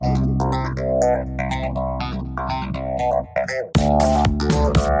Hello,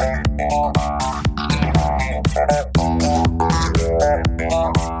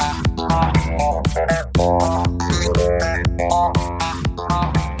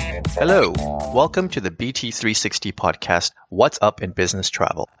 welcome to the BT360 podcast, What's Up in Business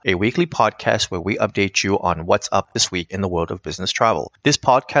Travel, a weekly podcast where we update you on what's up this week in the world of business travel. This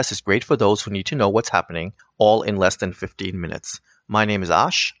podcast is great for those who need to know what's happening, all in less than 15 minutes. My name is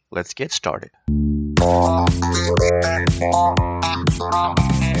Ash. Let's get started.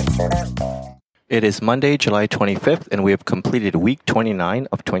 It is Monday, July 25th, and we have completed week 29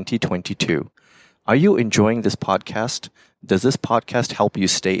 of 2022. Are you enjoying this podcast? Does this podcast help you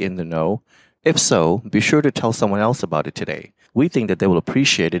stay in the know? If so, be sure to tell someone else about it today. We think that they will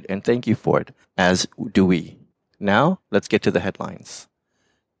appreciate it and thank you for it, as do we. Now, let's get to the headlines.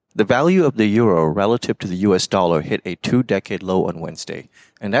 The value of the euro relative to the US dollar hit a 2-decade low on Wednesday,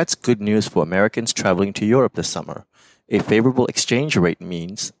 and that's good news for Americans traveling to Europe this summer. A favorable exchange rate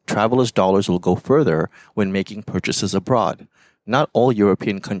means travelers' dollars will go further when making purchases abroad. Not all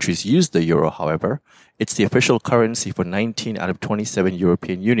European countries use the euro, however. It's the official currency for 19 out of 27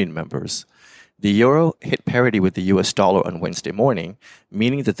 European Union members. The euro hit parity with the US dollar on Wednesday morning,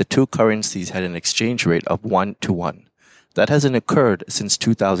 meaning that the two currencies had an exchange rate of 1-to-1. That hasn't occurred since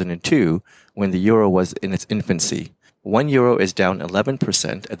 2002, when the euro was in its infancy. 1 euro is down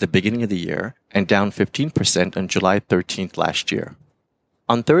 11% at the beginning of the year and down 15% on July 13th last year.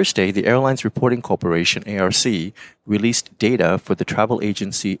 On Thursday, the Airlines Reporting Corporation, ARC, released data for the travel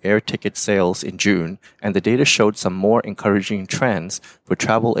agency air ticket sales in June, and the data showed some more encouraging trends for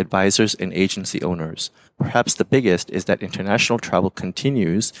travel advisors and agency owners. Perhaps the biggest is that international travel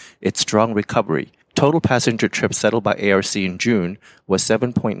continues its strong recovery. Total passenger trips settled by ARC in June was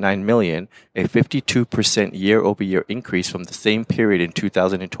 7.9 million, a 52% year-over-year increase from the same period in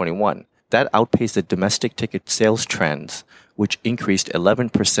 2021. That outpaced the domestic ticket sales trends, which increased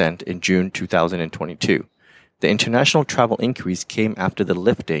 11% in June 2022. The international travel increase came after the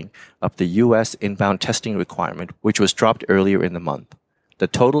lifting of the U.S. inbound testing requirement, which was dropped earlier in the month. The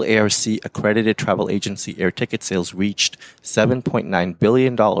total ARC accredited travel agency air ticket sales reached $7.9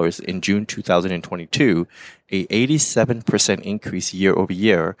 billion in June 2022, a 87% increase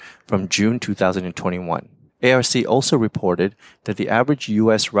year-over-year from June 2021. ARC also reported that the average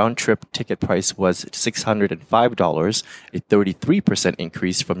U.S. round-trip ticket price was $605, a 33%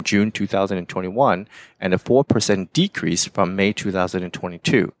 increase from June 2021 and a 4% decrease from May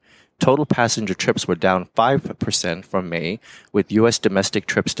 2022. Total passenger trips were down 5% from May, with U.S. domestic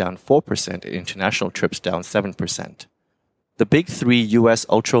trips down 4% and international trips down 7%. The big three U.S.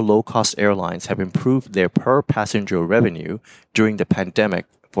 ultra-low-cost airlines have improved their per-passenger revenue during the pandemic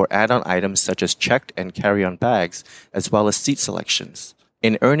for add-on items such as checked and carry-on bags, as well as seat selections.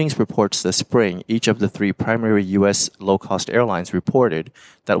 In earnings reports this spring, each of the three primary U.S. low-cost airlines reported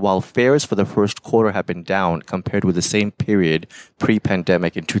that while fares for the first quarter have been down compared with the same period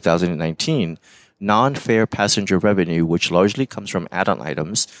pre-pandemic in 2019, non-fare passenger revenue, which largely comes from add-on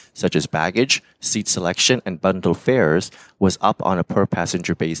items such as baggage, seat selection, and bundle fares, was up on a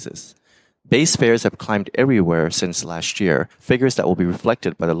per-passenger basis. Base fares have climbed everywhere since last year, figures that will be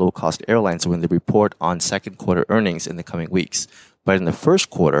reflected by the low-cost airlines when they report on second quarter earnings in the coming weeks. But in the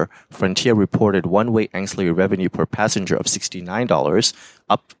first quarter, Frontier reported one-way ancillary revenue per passenger of $69,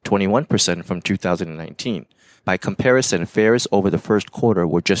 up 21% from 2019. By comparison, fares over the first quarter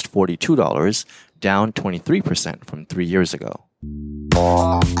were just $42, down 23% from 3 years ago.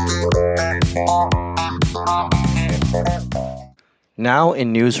 Now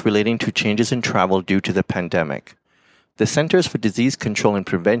in news relating to changes in travel due to the pandemic. The Centers for Disease Control and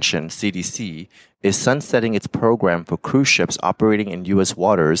Prevention, CDC, is sunsetting its program for cruise ships operating in U.S.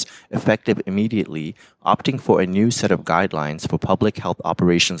 waters effective immediately, opting for a new set of guidelines for public health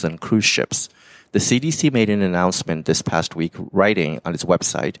operations on cruise ships. The CDC made an announcement this past week, writing on its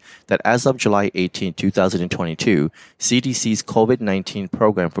website that as of July 18, 2022, CDC's COVID-19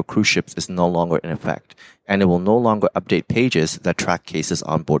 program for cruise ships is no longer in effect, and it will no longer update pages that track cases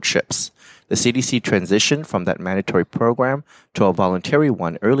on board ships. The CDC transitioned from that mandatory program to a voluntary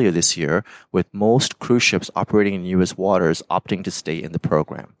one earlier this year, with most cruise ships operating in U.S. waters opting to stay in the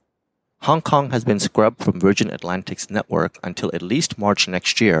program. Hong Kong has been scrubbed from Virgin Atlantic's network until at least March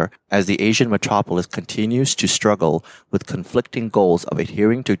next year, as the Asian metropolis continues to struggle with conflicting goals of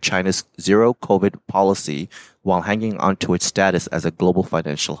adhering to China's zero-COVID policy while hanging on to its status as a global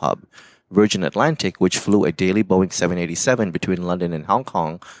financial hub. Virgin Atlantic, which flew a daily Boeing 787 between London and Hong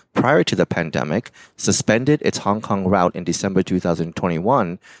Kong prior to the pandemic, suspended its Hong Kong route in December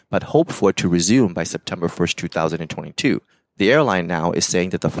 2021, but hoped for it to resume by September 1st, 2022. The airline now is saying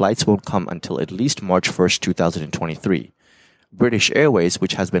that the flights won't come until at least March 1st, 2023. British Airways,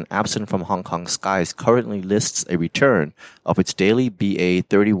 which has been absent from Hong Kong skies, currently lists a return of its daily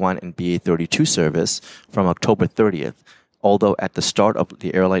BA31 and BA32 service from October 30th, although at the start of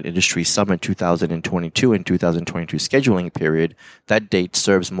the Airline Industry Summit 2022 and 2022 scheduling period, that date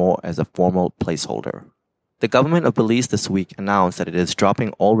serves more as a formal placeholder. The government of Belize this week announced that it is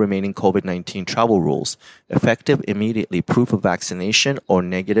dropping all remaining COVID-19 travel rules. Effective immediately, proof of vaccination or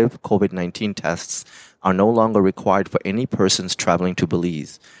negative COVID-19 tests are no longer required for any persons traveling to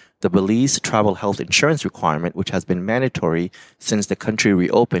Belize. The Belize travel health insurance requirement, which has been mandatory since the country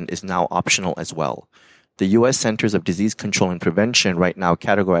reopened, is now optional as well. The U.S. Centers of Disease Control and Prevention right now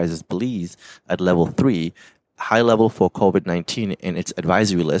categorizes Belize at level 3, high level for COVID-19 in its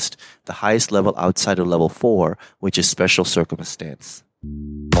advisory list, the highest level outside of level 4, which is special circumstance.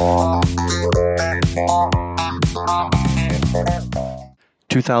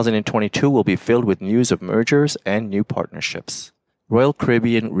 2022 will be filled with news of mergers and new partnerships. Royal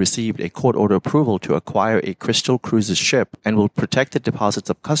Caribbean received a court order approval to acquire a Crystal Cruises ship and will protect the deposits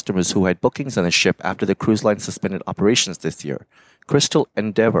of customers who had bookings on the ship after the cruise line suspended operations this year. Crystal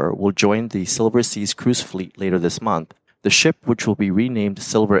Endeavour will join the Silver Seas cruise fleet later this month. The ship, which will be renamed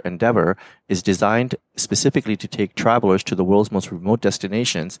Silver Endeavour, is designed specifically to take travelers to the world's most remote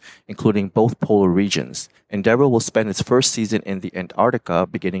destinations, including both polar regions. Endeavour will spend its first season in the Antarctica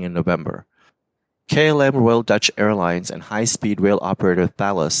beginning in November. KLM Royal Dutch Airlines and high-speed rail operator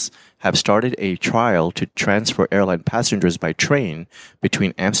Thalys have started a trial to transfer airline passengers by train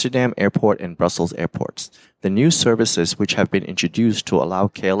between Amsterdam Airport and Brussels airports. The new services, which have been introduced to allow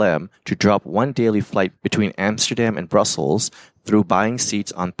KLM to drop one daily flight between Amsterdam and Brussels through buying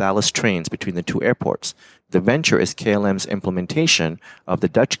seats on Thalys trains between the two airports. The venture is KLM's implementation of the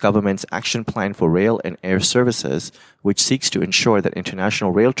Dutch government's Action Plan for Rail and Air Services, which seeks to ensure that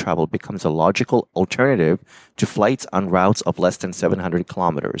international rail travel becomes a logical alternative to flights on routes of less than 700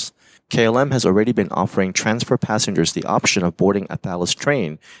 kilometers. KLM has already been offering transfer passengers the option of boarding a Thalys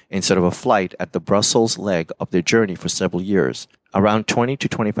train instead of a flight at the Brussels leg of their journey for several years. Around 20 to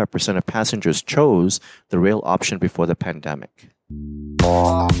 25% of passengers chose the rail option before the pandemic.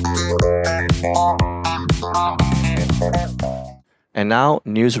 And now,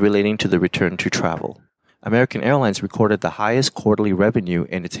 news relating to the return to travel. American Airlines recorded the highest quarterly revenue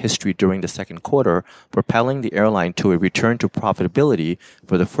in its history during the second quarter, propelling the airline to a return to profitability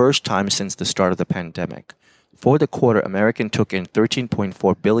for the first time since the start of the pandemic. For the quarter, American took in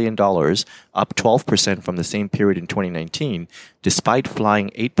 $13.4 billion, up 12% from the same period in 2019, despite flying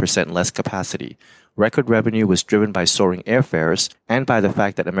 8% less capacity. Record revenue was driven by soaring airfares and by the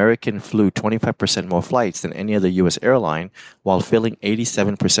fact that American flew 25% more flights than any other U.S. airline while filling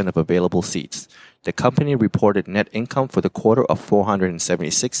 87% of available seats. The company reported net income for the quarter of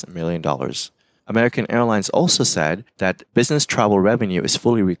 $476 million. American Airlines also said that business travel revenue is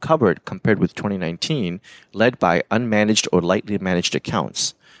fully recovered compared with 2019, led by unmanaged or lightly managed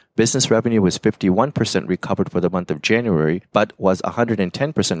accounts. Business revenue was 51% recovered for the month of January, but was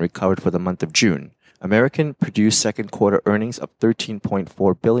 110% recovered for the month of June. American produced second quarter earnings of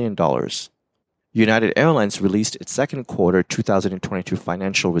 $13.4 billion. United Airlines released its second quarter 2022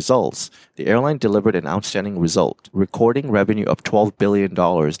 financial results. The airline delivered an outstanding result, recording revenue of $12 billion,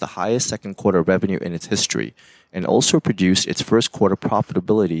 the highest second quarter revenue in its history, and also produced its first quarter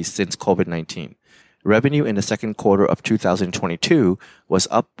profitability since COVID-19. Revenue in the second quarter of 2022 was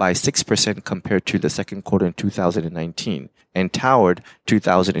up by 6% compared to the second quarter in 2019 and towered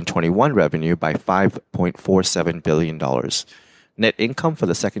 2021 revenue by $5.47 billion. Net income for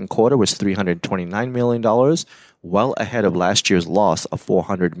the second quarter was $329 million, well ahead of last year's loss of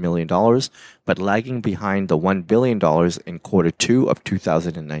 $400 million, but lagging behind the $1 billion in quarter two of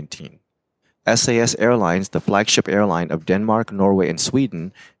 2019. SAS Airlines, the flagship airline of Denmark, Norway, and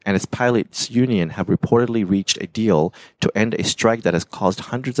Sweden, and its pilots' union have reportedly reached a deal to end a strike that has caused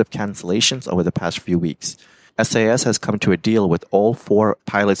hundreds of cancellations over the past few weeks. SAS has come to a deal with all four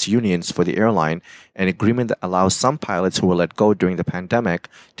pilots' unions for the airline, an agreement that allows some pilots who were let go during the pandemic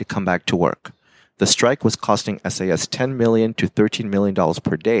to come back to work. The strike was costing SAS $10 million to $13 million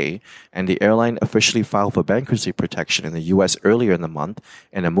per day, and the airline officially filed for bankruptcy protection in the U.S. earlier in the month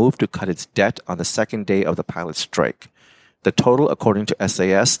in a move to cut its debt on the second day of the pilot strike. The total, according to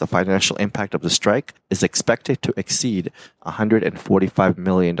SAS, the financial impact of the strike, is expected to exceed $145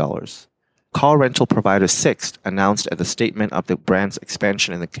 million. Car rental provider Sixt announced at the statement of the brand's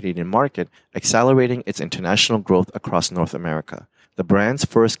expansion in the Canadian market, accelerating its international growth across North America. The brand's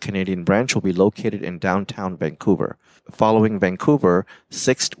first Canadian branch will be located in downtown Vancouver. Following Vancouver,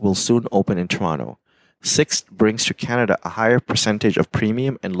 Sixt will soon open in Toronto. Sixt brings to Canada a higher percentage of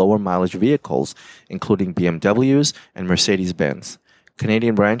premium and lower mileage vehicles, including BMWs and Mercedes-Benz.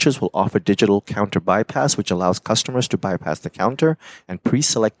 Canadian branches will offer digital counter bypass, which allows customers to bypass the counter and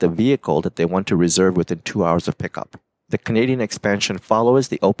pre-select the vehicle that they want to reserve within 2 hours of pickup. The Canadian expansion follows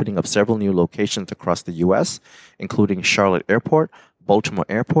the opening of several new locations across the U.S., including Charlotte Airport, Baltimore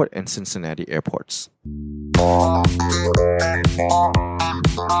Airport, and Cincinnati airports.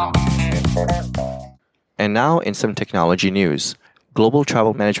 And now in some technology news. Global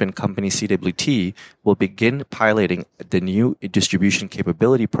travel management company CWT will begin piloting the new distribution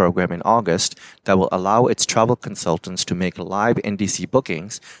capability program in August that will allow its travel consultants to make live NDC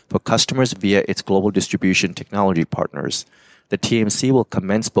bookings for customers via its global distribution technology partners. The TMC will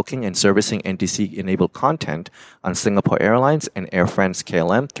commence booking and servicing NDC-enabled content on Singapore Airlines and Air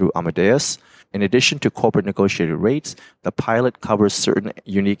France-KLM through Amadeus. In addition to corporate negotiated rates, the pilot covers certain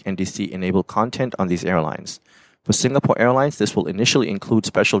unique NDC-enabled content on these airlines. For Singapore Airlines, this will initially include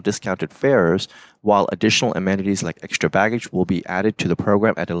special discounted fares, while additional amenities like extra baggage will be added to the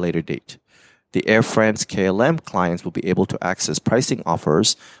program at a later date. The Air France-KLM clients will be able to access pricing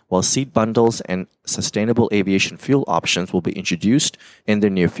offers, while seat bundles and sustainable aviation fuel options will be introduced in the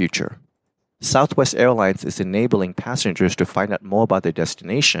near future. Southwest Airlines is enabling passengers to find out more about their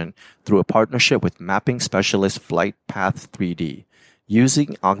destination through a partnership with mapping specialist FlightPath 3D.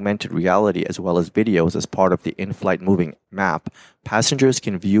 Using augmented reality as well as videos as part of the in-flight moving map, passengers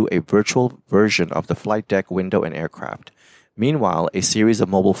can view a virtual version of the flight deck, window, and aircraft. Meanwhile, a series of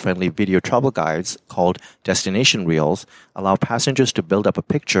mobile-friendly video travel guides called Destination Reels allow passengers to build up a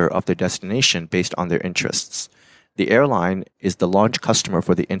picture of their destination based on their interests. The airline is the launch customer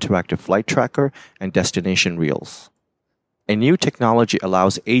for the interactive flight tracker and Destination Reels. A new technology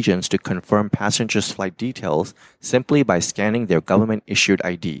allows agents to confirm passengers' flight details simply by scanning their government-issued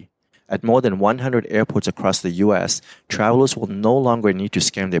ID. At more than 100 airports across the U.S., travelers will no longer need to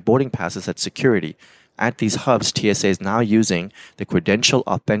scan their boarding passes at security. At these hubs, TSA is now using the Credential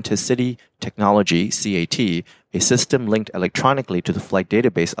Authenticity Technology, CAT, a system linked electronically to the flight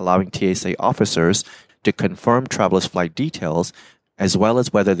database, allowing TSA officers to confirm travelers' flight details, as well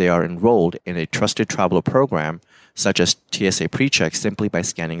as whether they are enrolled in a trusted traveler program, such as TSA PreCheck, simply by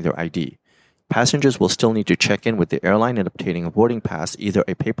scanning their ID. Passengers will still need to check in with the airline and obtaining a boarding pass, either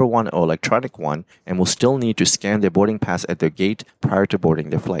a paper one or electronic one, and will still need to scan their boarding pass at their gate prior to boarding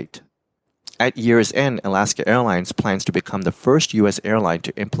their flight. At year's end, Alaska Airlines plans to become the first U.S. airline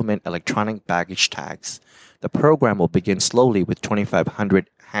to implement electronic baggage tags. The program will begin slowly with 2,500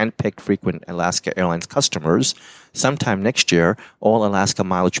 hand-picked frequent Alaska Airlines customers. Sometime next year, all Alaska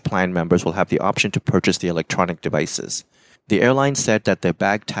Mileage Plan members will have the option to purchase the electronic devices. The airline said that their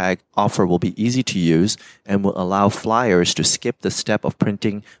bag tag offer will be easy to use and will allow flyers to skip the step of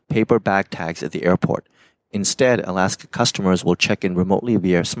printing paper bag tags at the airport. Instead, Alaska customers will check in remotely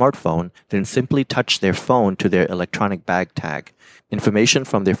via smartphone, then simply touch their phone to their electronic bag tag. Information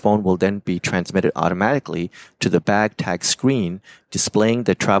from their phone will then be transmitted automatically to the bag tag screen, displaying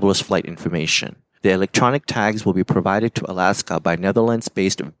the traveler's flight information. The electronic tags will be provided to Alaska by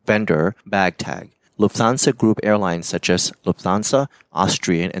Netherlands-based vendor BagTag. Lufthansa Group airlines such as Lufthansa,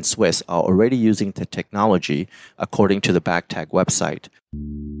 Austrian, and Swiss are already using the technology, according to the BagTag website.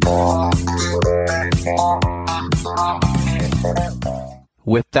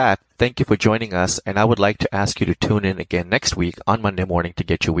 With that, thank you for joining us, and I would like to ask you to tune in again next week on Monday morning to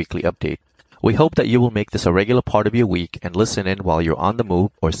get your weekly update. We hope that you will make this a regular part of your week and listen in while you're on the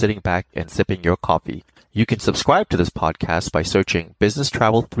move or sitting back and sipping your coffee. You can subscribe to this podcast by searching Business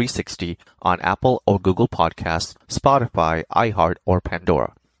Travel 360 on Apple or Google Podcasts, Spotify, iHeart, or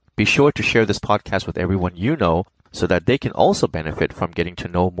Pandora. Be sure to share this podcast with everyone you know so that they can also benefit from getting to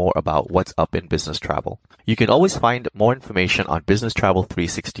know more about what's up in business travel. You can always find more information on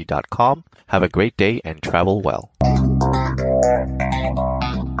businesstravel360.com. Have a great day and travel well.